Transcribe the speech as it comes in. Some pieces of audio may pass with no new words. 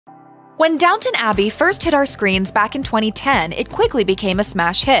When Downton Abbey first hit our screens back in 2010, it quickly became a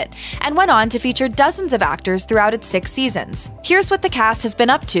smash hit and went on to feature dozens of actors throughout its 6 seasons. Here's what the cast has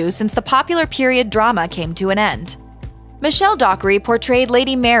been up to since the popular period drama came to an end. Michelle Dockery portrayed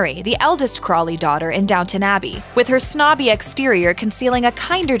Lady Mary, the eldest Crawley daughter in Downton Abbey. With her snobby exterior concealing a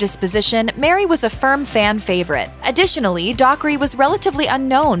kinder disposition, Mary was a firm fan favorite. Additionally, Dockery was relatively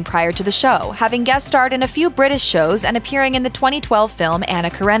unknown prior to the show, having guest starred in a few British shows and appearing in the 2012 film Anna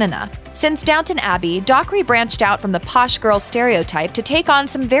Karenina. Since Downton Abbey, Dockery branched out from the posh girl stereotype to take on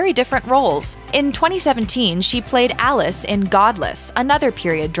some very different roles. In 2017, she played Alice in Godless, another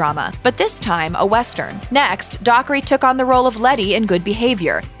period drama, but this time a western. Next, Dockery took on the role of Letty in Good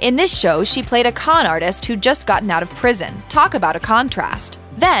Behavior. In this show, she played a con artist who'd just gotten out of prison. Talk about a contrast.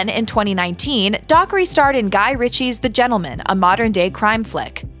 Then, in 2019, Dockery starred in Guy Ritchie's The Gentleman, a modern-day crime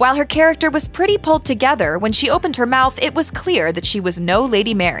flick. While her character was pretty pulled together, when she opened her mouth, it was clear that she was no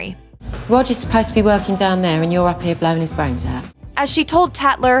Lady Mary. Roger's supposed to be working down there and you're up here blowing his brains out. As she told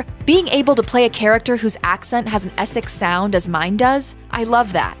Tatler, being able to play a character whose accent has an Essex sound as mine does, I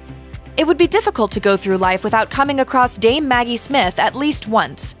love that. It would be difficult to go through life without coming across Dame Maggie Smith at least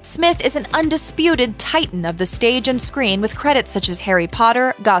once. Smith is an undisputed titan of the stage and screen with credits such as Harry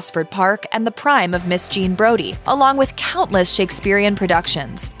Potter, Gosford Park, and the prime of Miss Jean Brodie, along with countless Shakespearean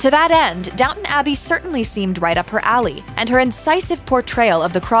productions. To that end, Downton Abbey certainly seemed right up her alley, and her incisive portrayal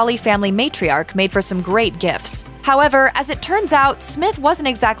of the Crawley family matriarch made for some great gifts. However, as it turns out, Smith wasn't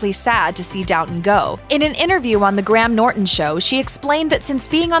exactly sad to see Downton go. In an interview on The Graham Norton Show, she explained that since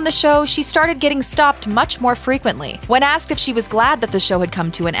being on the show, she started getting stopped much more frequently. When asked if she was glad that the show had come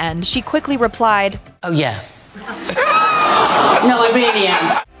to an end, she quickly replied, "Oh yeah." "No, I really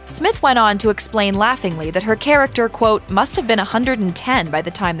am." Smith went on to explain laughingly that her character, quote, must have been 110 by the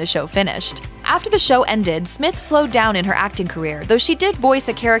time the show finished. After the show ended, Smith slowed down in her acting career, though she did voice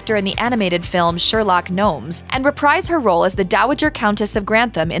a character in the animated film Sherlock Gnomes and reprise her role as the Dowager Countess of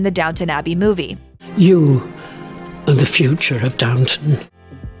Grantham in the Downton Abbey movie. You are the future of Downton.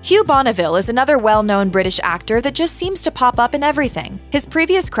 Hugh Bonneville is another well-known British actor that just seems to pop up in everything. His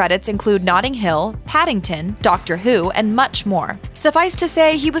previous credits include Notting Hill, Paddington, Doctor Who, and much more. Suffice to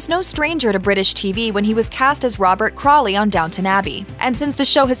say, he was no stranger to British TV when he was cast as Robert Crawley on Downton Abbey. And since the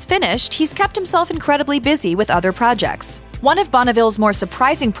show has finished, he's kept himself incredibly busy with other projects. One of Bonneville's more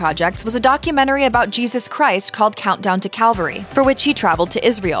surprising projects was a documentary about Jesus Christ called Countdown to Calvary, for which he traveled to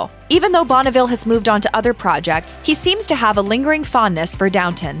Israel. Even though Bonneville has moved on to other projects, he seems to have a lingering fondness for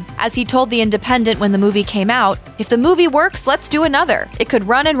Downton. As he told The Independent when the movie came out, "If the movie works, let's do another. It could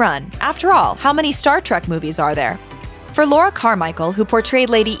run and run. After all, how many Star Trek movies are there?" For Laura Carmichael, who portrayed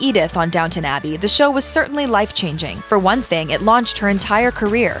Lady Edith on Downton Abbey, the show was certainly life-changing. For one thing, it launched her entire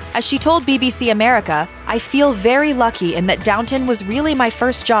career. As she told BBC America, "I feel very lucky in that Downton was really my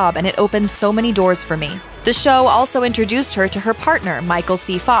first job and it opened so many doors for me." The show also introduced her to her partner, Michael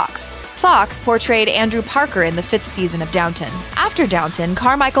C. Fox. Fox portrayed Andrew Parker in the 5th season of Downton. After Downton,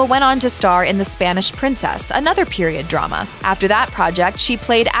 Carmichael went on to star in The Spanish Princess, another period drama. After that project, she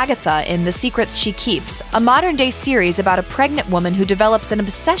played Agatha in The Secrets She Keeps, a modern-day series about a pregnant woman who develops an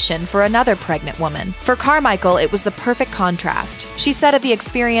obsession for another pregnant woman. For Carmichael, it was the perfect contrast. She said of the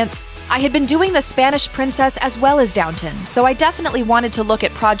experience, "I had been doing The Spanish Princess as well as Downton, so I definitely wanted to look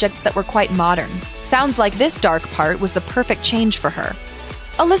at projects that were quite modern. Sounds like this dark part was the perfect change for her."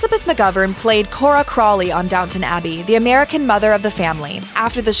 Elizabeth McGovern played Cora Crawley on Downton Abbey, the American mother of the family.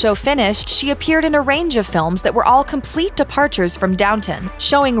 After the show finished, she appeared in a range of films that were all complete departures from Downton.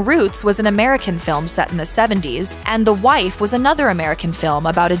 Showing Roots was an American film set in the 70s, and The Wife was another American film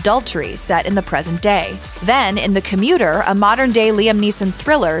about adultery set in the present day. Then, in The Commuter, a modern-day Liam Neeson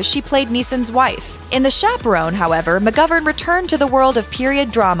thriller, she played Neeson's wife. In The Chaperone, however, McGovern returned to the world of period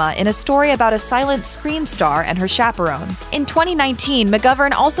drama in a story about a silent screen star and her chaperone. In 2019,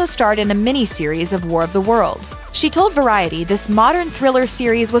 McGovern also starred in a mini-series of War of the Worlds. She told Variety this modern thriller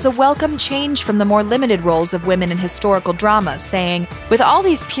series was a welcome change from the more limited roles of women in historical dramas, saying, "With all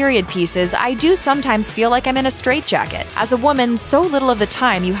these period pieces, I do sometimes feel like I'm in a straitjacket. As a woman, so little of the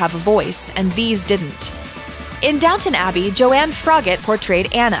time you have a voice, and these didn't." In Downton Abbey, Joanne Froggatt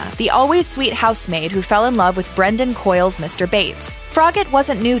portrayed Anna, the always sweet housemaid who fell in love with Brendan Coyle's Mr. Bates. Froggatt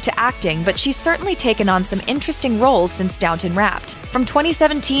wasn't new to acting, but she's certainly taken on some interesting roles since Downton wrapped. From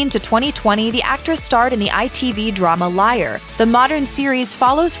 2017 to 2020, the actress starred in the ITV drama Liar. The modern series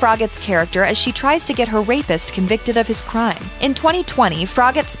follows Froggatt's character as she tries to get her rapist convicted of his crime. In 2020,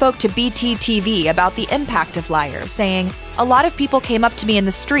 Froggatt spoke to BT about the impact of Liar, saying, "A lot of people came up to me in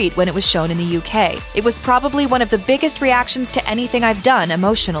the street when it was shown in the UK. It was probably one of the biggest reactions to anything I've done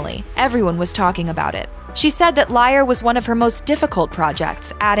emotionally. Everyone was talking about it." She said that Liar was one of her most difficult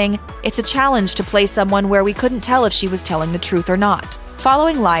projects, adding, "It's a challenge to play someone where we couldn't tell if she was telling the truth or not."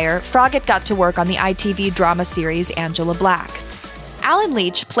 Following Liar, Froggatt got to work on the ITV drama series Angela Black. Alan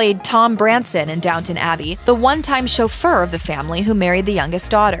Leech played Tom Branson in Downton Abbey, the one-time chauffeur of the family who married the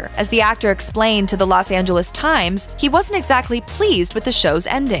youngest daughter. As the actor explained to the Los Angeles Times, he wasn't exactly pleased with the show's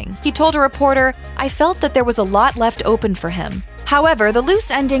ending. He told a reporter, "I felt that there was a lot left open for him." However, the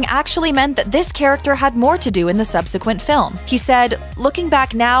loose ending actually meant that this character had more to do in the subsequent film. He said, "Looking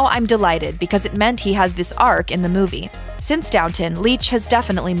back now, I'm delighted because it meant he has this arc in the movie." Since Downton, Leech has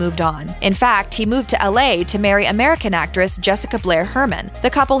definitely moved on. In fact, he moved to LA to marry American actress Jessica Blair Herman. The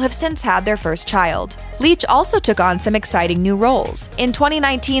couple have since had their first child. Leech also took on some exciting new roles. In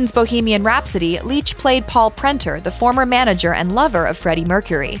 2019's Bohemian Rhapsody, Leech played Paul Prenter, the former manager and lover of Freddie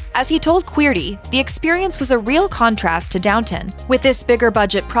Mercury. As he told Queerty, the experience was a real contrast to Downton. With this bigger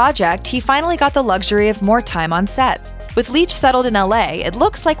budget project, he finally got the luxury of more time on set. With Leech settled in LA, it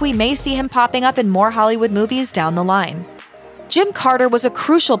looks like we may see him popping up in more Hollywood movies down the line. Jim Carter was a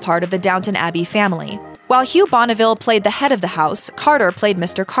crucial part of the Downton Abbey family. While Hugh Bonneville played the head of the house, Carter played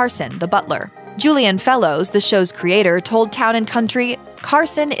Mr. Carson, the butler. Julian Fellows, the show's creator, told Town & Country,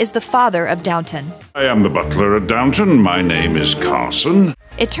 "Carson is the father of Downton." "I am the butler at Downton. My name is Carson."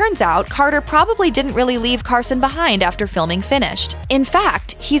 It turns out Carter probably didn't really leave Carson behind after filming finished. In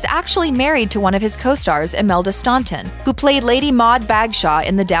fact, he's actually married to one of his co-stars, Imelda Staunton, who played Lady Maud Bagshaw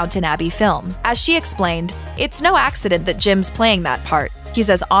in the Downton Abbey film. As she explained, "It's no accident that Jim's playing that part. He's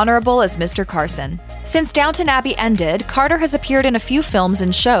as honorable as Mr. Carson." Since Downton Abbey ended, Carter has appeared in a few films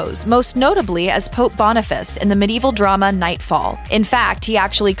and shows, most notably as Pope Boniface in the medieval drama Nightfall. In fact, he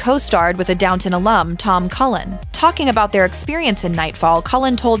actually co-starred with a Downton alum, Tom Cullen. Talking about their experience in Nightfall,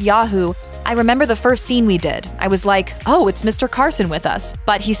 Cullen told Yahoo, "I remember the first scene we did. I was like, oh, it's Mr. Carson with us.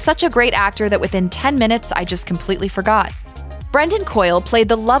 But he's such a great actor that within 10 minutes, I just completely forgot." Brendan Coyle played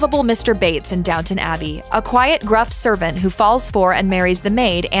the lovable Mr. Bates in Downton Abbey, a quiet, gruff servant who falls for and marries the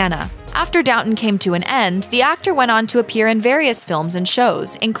maid, Anna. After Downton came to an end, the actor went on to appear in various films and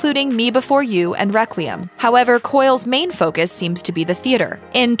shows, including Me Before You and Requiem. However, Coyle's main focus seems to be the theater.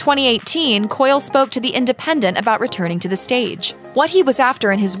 In 2018, Coyle spoke to The Independent about returning to the stage. What he was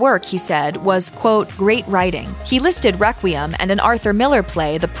after in his work, he said, was, quote, "great writing." He listed Requiem and an Arthur Miller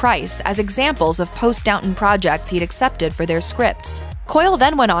play, The Price, as examples of post-Downton projects he'd accepted for their scripts. Coyle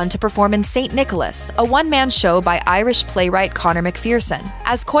then went on to perform in St. Nicholas, a one-man show by Irish playwright Conor McPherson.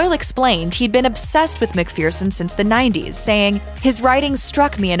 As Coyle explained, he'd been obsessed with McPherson since the 90s, saying, "His writing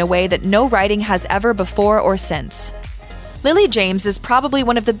struck me in a way that no writing has ever before or since." Lily James is probably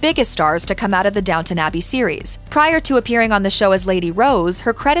one of the biggest stars to come out of the Downton Abbey series. Prior to appearing on the show as Lady Rose,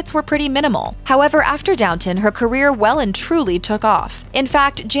 her credits were pretty minimal. However, after Downton, her career well and truly took off. In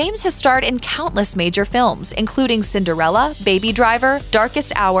fact, James has starred in countless major films, including Cinderella, Baby Driver,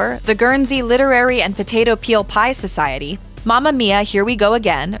 Darkest Hour, The Guernsey Literary and Potato Peel Pie Society, Mamma Mia, Here We Go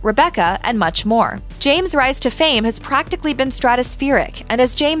Again, Rebecca, and much more. James' rise to fame has practically been stratospheric, and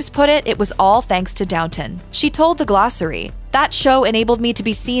as James put it, it was all thanks to Downton. She told the Glossary, "That show enabled me to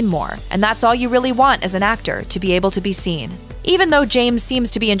be seen more, and that's all you really want as an actor, to be able to be seen." Even though James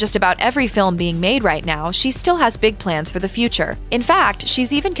seems to be in just about every film being made right now, she still has big plans for the future. In fact,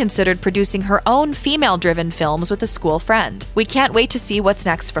 she's even considered producing her own female-driven films with a school friend. We can't wait to see what's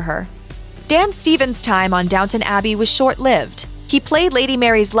next for her. Dan Stevens' time on Downton Abbey was short-lived. He played Lady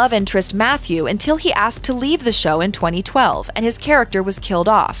Mary's love interest Matthew until he asked to leave the show in 2012, and his character was killed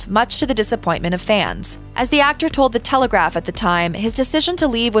off, much to the disappointment of fans. As the actor told The Telegraph at the time, his decision to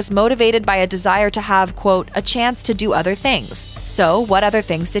leave was motivated by a desire to have, quote, "a chance to do other things." So, what other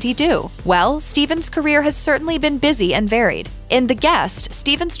things did he do? Well, Stevens' career has certainly been busy and varied. In The Guest,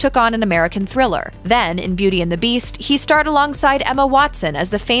 Stevens took on an American thriller. Then, in Beauty and the Beast, he starred alongside Emma Watson as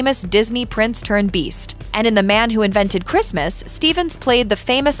the famous Disney prince-turned-beast. And in The Man Who Invented Christmas, Stevens played the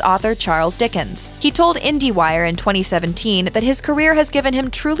famous author Charles Dickens. He told IndieWire in 2017 that his career has given him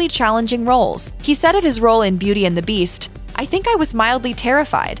truly challenging roles. He said of his role in Beauty and the Beast, "I think I was mildly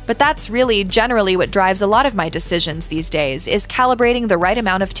terrified, but that's really generally what drives a lot of my decisions these days, is calibrating the right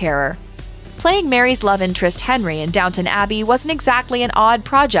amount of terror." Playing Mary's love interest Henry in Downton Abbey wasn't exactly an odd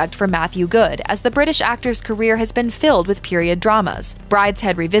project for Matthew Goode, as the British actor's career has been filled with period dramas.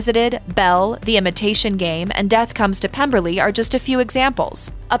 Brideshead Revisited, Belle, The Imitation Game, and Death Comes to Pemberley are just a few examples.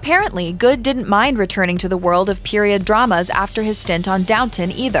 Apparently, Goode didn't mind returning to the world of period dramas after his stint on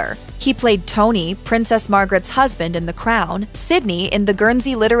Downton either. He played Tony, Princess Margaret's husband in The Crown, Sidney in the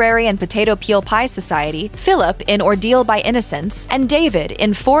Guernsey Literary and Potato Peel Pie Society, Philip in Ordeal by Innocence, and David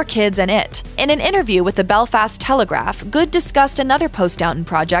in 4 Kids and It. In an interview with the Belfast Telegraph, Goode discussed another post-Downton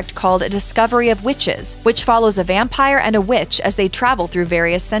project called A Discovery of Witches, which follows a vampire and a witch as they travel through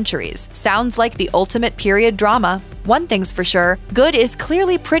various centuries. Sounds like the ultimate period drama. One thing's for sure, Goode is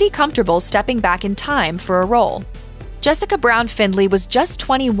clearly pretty comfortable stepping back in time for a role. Jessica Brown Findlay was just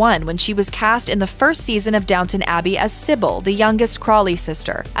 21 when she was cast in the first season of Downton Abbey as Sybil, the youngest Crawley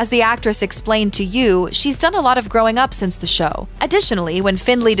sister. As the actress explained to You, she's done a lot of growing up since the show. Additionally, when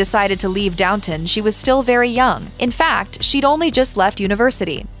Findlay decided to leave Downton, she was still very young. In fact, she'd only just left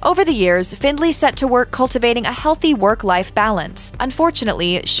university. Over the years, Findlay set to work cultivating a healthy work-life balance.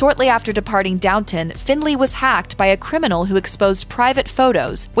 Unfortunately, shortly after departing Downton, Findlay was hacked by a criminal who exposed private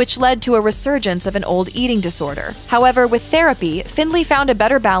photos, which led to a resurgence of an old eating disorder. However, with therapy, Findlay found a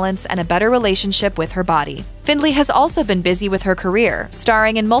better balance and a better relationship with her body. Findlay has also been busy with her career,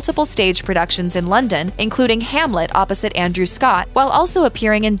 starring in multiple stage productions in London, including Hamlet opposite Andrew Scott, while also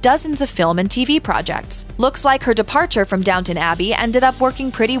appearing in dozens of film and TV projects. Looks like her departure from Downton Abbey ended up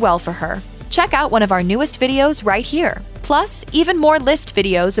working pretty well for her. Check out one of our newest videos right here. Plus, even more list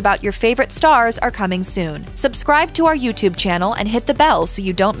videos about your favorite stars are coming soon. Subscribe to our YouTube channel and hit the bell so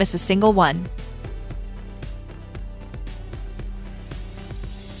you don't miss a single one.